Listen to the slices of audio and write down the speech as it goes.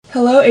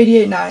Hello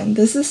 889,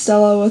 this is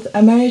Stella with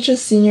MIHS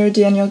senior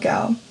Daniel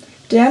Gao.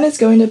 Dan is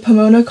going to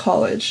Pomona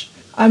College.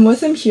 I'm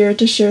with him here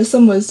to share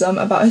some wisdom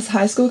about his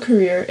high school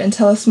career and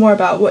tell us more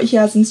about what he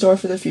has in store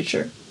for the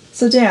future.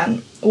 So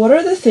Dan, what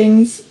are the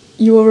things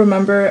you will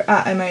remember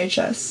at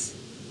MIHS?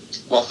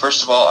 Well,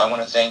 first of all, I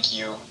want to thank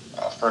you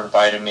for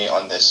inviting me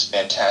on this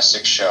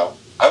fantastic show.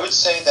 I would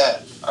say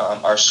that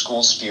our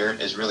school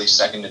spirit is really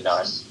second to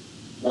none.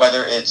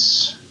 Whether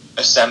it's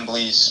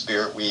assemblies,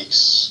 spirit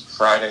weeks,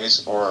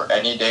 Fridays, or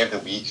any day of the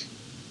week,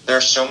 there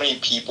are so many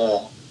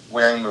people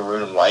wearing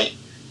maroon and white,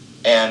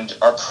 and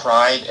our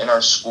pride in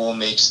our school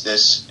makes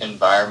this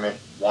environment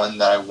one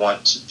that I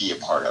want to be a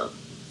part of.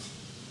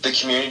 The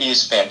community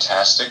is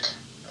fantastic,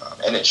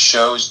 and it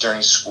shows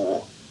during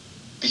school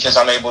because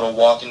I'm able to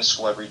walk into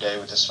school every day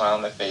with a smile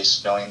on my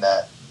face, knowing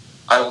that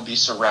I will be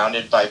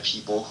surrounded by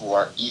people who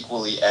are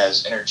equally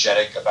as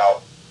energetic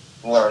about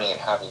learning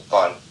and having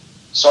fun.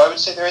 So I would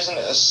say there isn't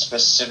a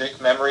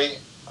specific memory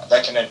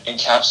that can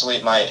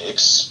encapsulate my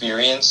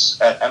experience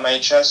at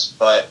MIHS,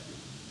 but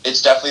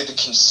it's definitely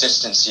the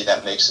consistency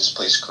that makes this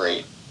place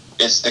great.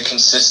 It's the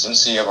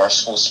consistency of our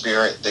school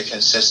spirit, the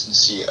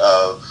consistency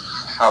of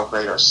how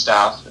great our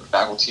staff and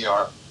faculty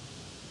are,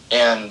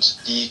 and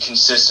the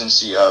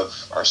consistency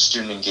of our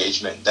student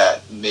engagement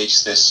that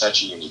makes this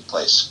such a unique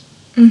place.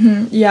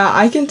 Yeah,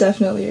 I can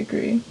definitely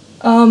agree.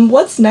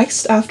 What's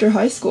next after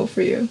high school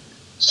for you?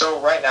 So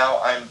right now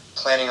I'm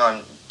planning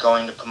on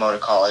going to Pomona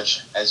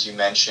College, as you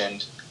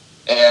mentioned,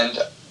 and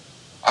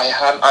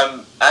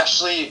I'm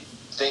actually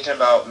thinking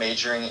about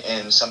majoring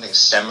in something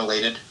STEM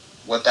related.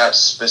 What that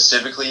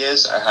specifically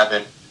is, I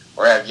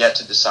have yet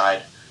to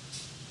decide.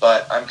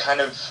 But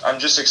I'm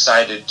just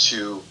excited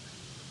to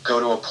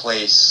go to a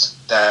place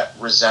that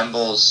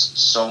resembles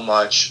so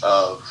much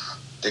of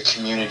the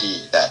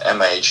community that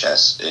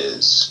MIHS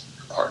is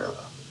part of.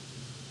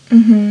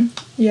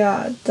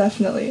 Yeah,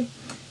 definitely.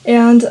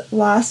 And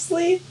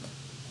lastly,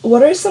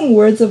 what are some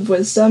words of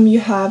wisdom you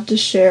have to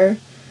share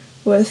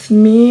with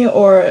me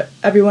or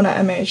everyone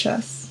at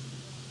MIHS?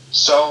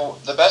 So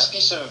the best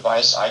piece of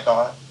advice I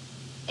got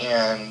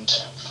and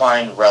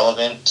find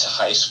relevant to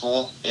high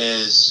school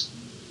is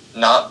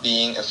not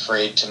being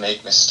afraid to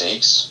make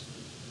mistakes.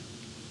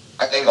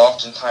 I think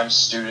oftentimes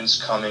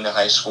students come into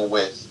high school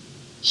with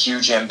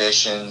huge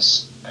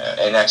ambitions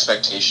and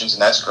expectations,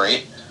 and that's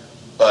great,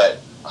 but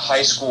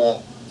high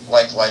school,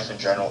 like life in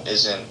general,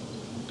 isn't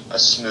a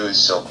smooth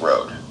silk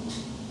road.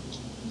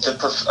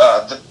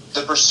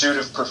 The pursuit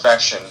of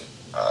perfection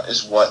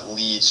is what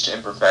leads to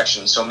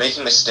imperfection. So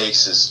making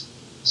mistakes is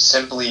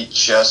simply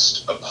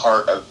just a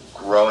part of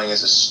growing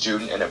as a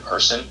student and a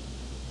person,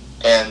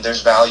 and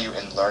there's value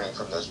in learning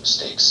from those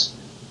mistakes.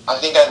 I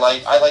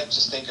like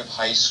to think of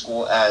high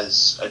school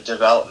as a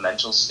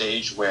developmental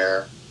stage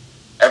where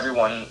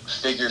everyone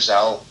figures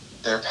out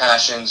their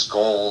passions,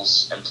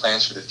 goals, and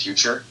plans for the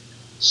future.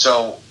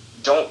 So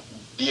don't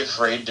be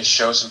afraid to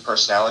show some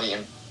personality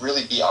and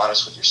really be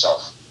honest with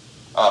yourself.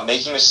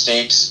 Making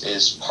mistakes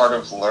is part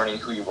of learning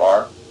who you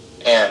are,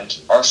 and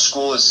our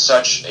school is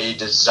such a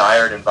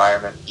desired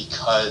environment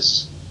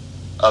because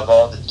of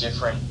all the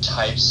different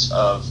types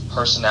of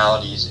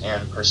personalities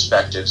and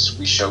perspectives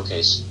we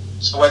showcase.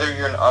 So whether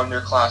you're an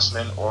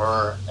underclassman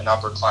or an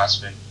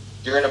upperclassman,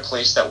 you're in a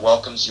place that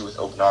welcomes you with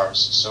open arms.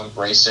 So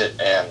embrace it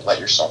and let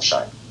yourself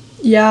shine.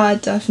 Yeah,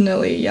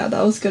 definitely. Yeah,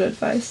 that was good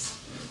advice.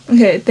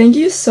 Okay, thank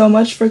you so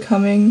much for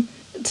coming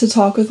to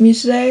talk with me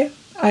today.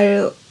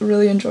 I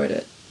really enjoyed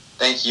it.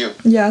 Thank you.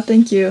 Yeah,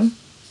 thank you.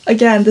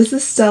 Again, this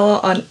is Stella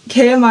on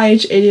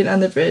KMIH 88 on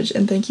the Bridge,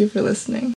 and thank you for listening.